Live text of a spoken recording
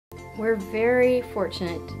We're very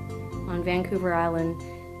fortunate on Vancouver Island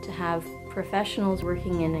to have professionals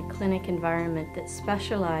working in a clinic environment that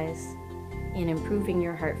specialize in improving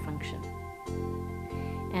your heart function.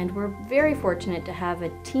 And we're very fortunate to have a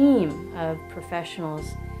team of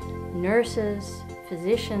professionals, nurses,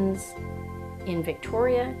 physicians in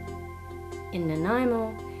Victoria, in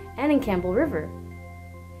Nanaimo, and in Campbell River.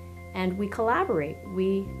 And we collaborate.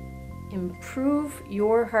 We improve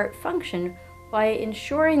your heart function by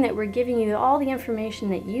ensuring that we're giving you all the information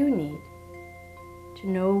that you need to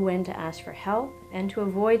know when to ask for help and to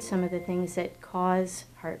avoid some of the things that cause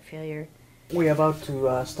heart failure. We're about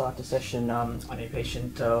to start a session on a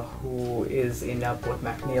patient who is in Port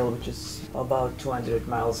McNeill, which is about 200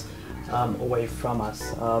 miles away from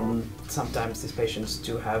us. Sometimes these patients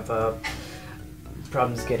do have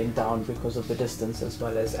problems getting down because of the distance as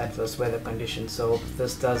well as adverse weather conditions, so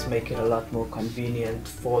this does make it a lot more convenient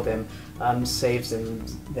for them, saves them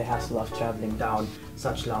the hassle of traveling down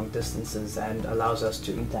such long distances and allows us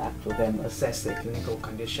to interact with them, assess their clinical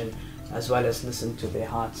condition, as well as listen to their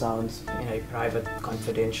heart sounds in a private,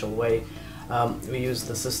 confidential way. We use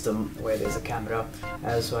the system where there's a camera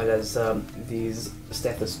as well as these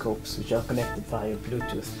stethoscopes which are connected via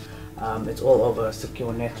Bluetooth. It's all over a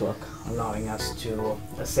secure network, allowing us to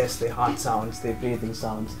assess their heart sounds, their breathing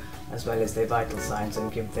sounds, as well as their vital signs,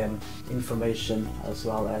 and give them information as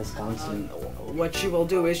well as counseling. What she will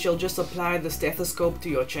do is she'll just apply the stethoscope to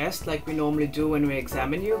your chest like we normally do when we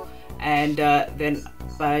examine you, and then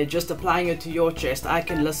by just applying it to your chest, I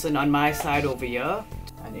can listen on my side over here.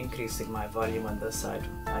 And increasing my volume on this side,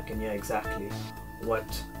 I can hear exactly what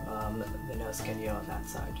the nurse can hear on that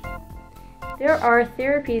side. There are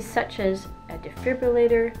therapies such as a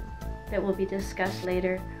defibrillator that will be discussed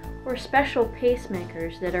later, or special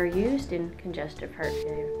pacemakers that are used in congestive heart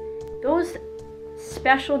failure. Those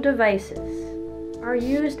special devices are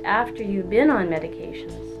used after you've been on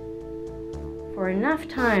medications for enough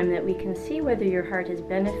time that we can see whether your heart has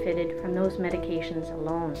benefited from those medications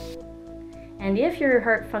alone. And if your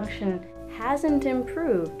heart function hasn't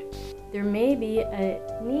improved, there may be a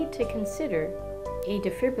need to consider a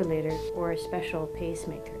defibrillator or a special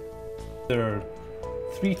pacemaker. There are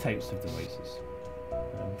three types of devices.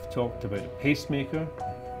 We've talked about a pacemaker,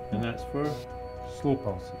 and that's for slow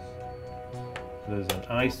pulses. There's an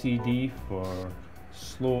ICD for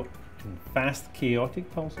slow and fast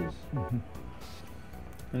chaotic pulses.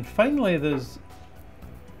 And finally there's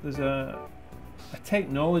a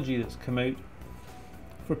technology that's come out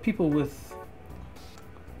for people with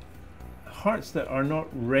hearts that are not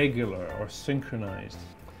regular or synchronized,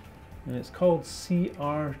 and it's called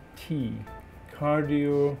CRT,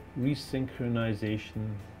 cardio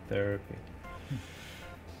resynchronization therapy.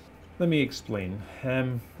 Let me explain.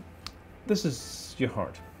 This is your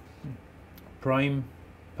heart. Prime,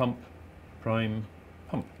 pump, prime,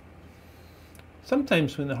 pump.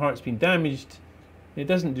 Sometimes when the heart's been damaged, it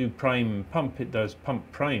doesn't do prime pump, it does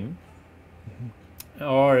pump prime.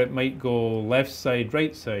 Or it might go left side,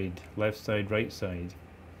 right side, right side.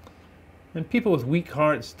 And people with weak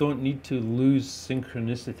hearts don't need to lose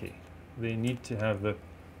synchronicity. They need to have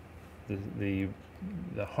the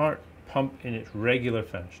heart pump in its regular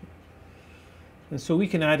fashion. And so we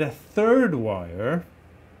can add a third wire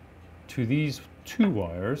to these two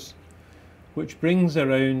wires, which brings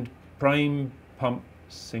around prime pump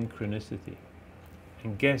synchronicity.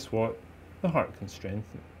 And guess what? The heart can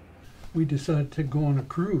strengthen. We decided to go on a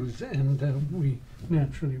cruise, and we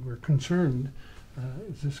naturally were concerned,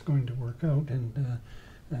 is this going to work out? And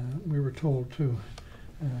we were told to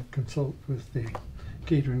consult with the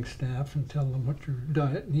catering staff and tell them what your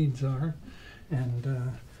diet needs are.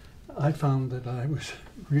 And I found that I was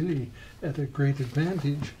really at a great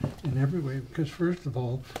advantage in every way, because first of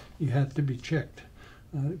all, you had to be checked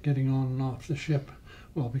getting on and off the ship.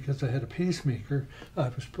 Well, because I had a pacemaker, I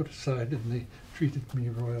was put aside and they treated me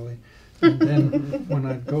royally. And then when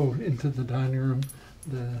I'd go into the dining room,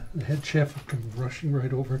 the head chef would come rushing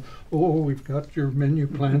right over. Oh, we've got your menu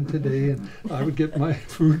planned today, and I would get my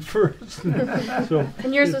food first. So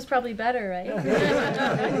and yours was probably better, right?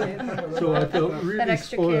 So I felt really that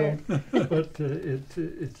extra spoiled. care. But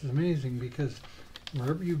it's amazing, because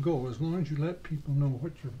wherever you go, as long as you let people know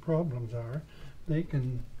what your problems are, they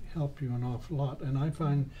can help you an awful lot. And I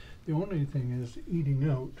find the only thing is eating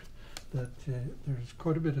out, that there's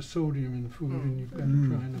quite a bit of sodium in food, and you've got to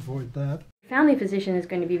try and avoid that. Family physician is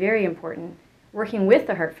going to be very important, working with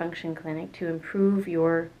the heart function clinic to improve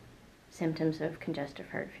your symptoms of congestive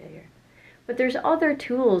heart failure. But there's other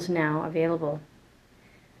tools now available.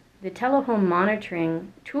 The Telehome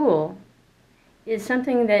Monitoring tool is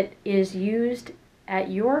something that is used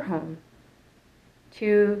at your home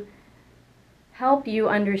to help you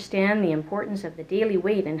understand the importance of the daily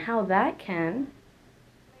weight and how that can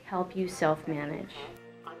help you self-manage.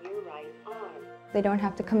 They don't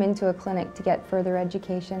have to come into a clinic to get further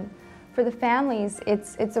education. For the families,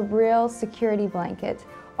 it's a real security blanket.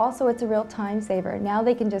 Also, it's a real time saver. Now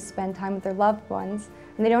they can just spend time with their loved ones,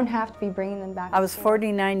 and they don't have to be bringing them back. I was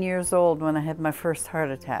 49 years old when I had my first heart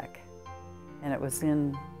attack, and it was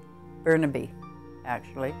in Burnaby,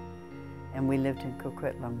 actually, and we lived in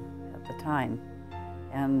Coquitlam at the time.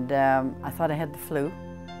 And I thought I had the flu.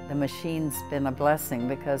 The machine's been a blessing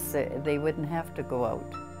because they wouldn't have to go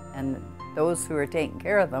out, and those who are taking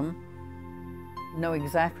care of them know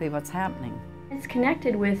exactly what's happening. It's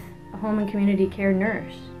connected with a home and community care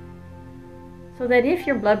nurse, so that if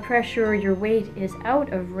your blood pressure or your weight is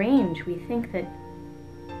out of range, we think that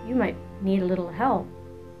you might need a little help,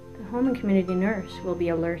 the home and community nurse will be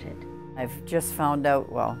alerted. I've just found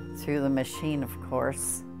out, well, through the machine, of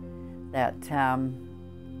course, that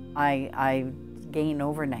I gain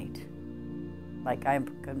overnight. Like I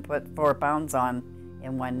can put 4 pounds on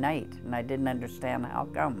in one night, and I didn't understand how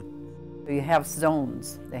come. So you have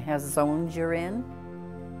zones. They have zones you're in.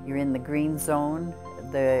 You're in the green zone,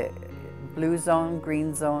 the blue zone,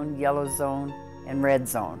 green zone, yellow zone, and red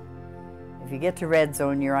zone. If you get to red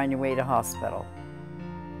zone, you're on your way to hospital.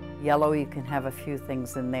 Yellow, you can have a few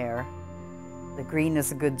things in there. The green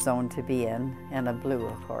is a good zone to be in, and a blue,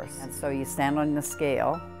 of course. And so you stand on the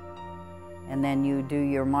scale, and then you do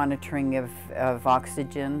your monitoring of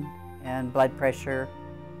oxygen and blood pressure,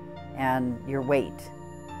 and your weight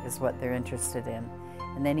is what they're interested in.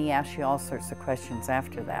 And then he asks you all sorts of questions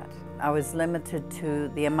after that. I was limited to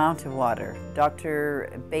the amount of water.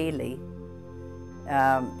 Dr. Bailey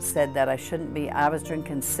said that I was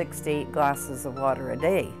drinking 6 to 8 glasses of water a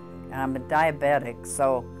day. I'm a diabetic,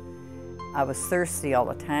 so I was thirsty all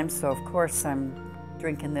the time, so of course I'm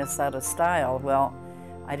drinking this out of style. Well,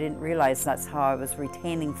 I didn't realize that's how I was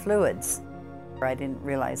retaining fluids. I didn't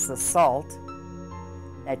realize the salt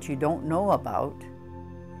that you don't know about.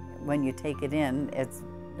 When you take it in,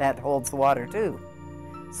 that holds water too.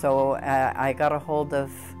 So I got a hold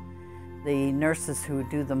of the nurses who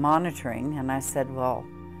do the monitoring, and I said, well,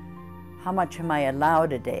 how much am I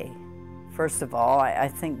allowed a day? First of all, I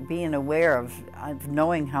think being aware of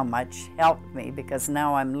knowing how much helped me, because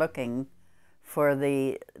now I'm looking for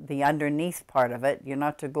the underneath part of it. You're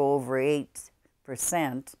not to go over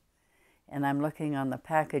 8%, and I'm looking on the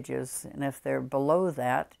packages, and if they're below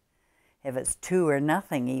that, if it's 2 or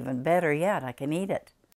nothing, even better yet, I can eat it.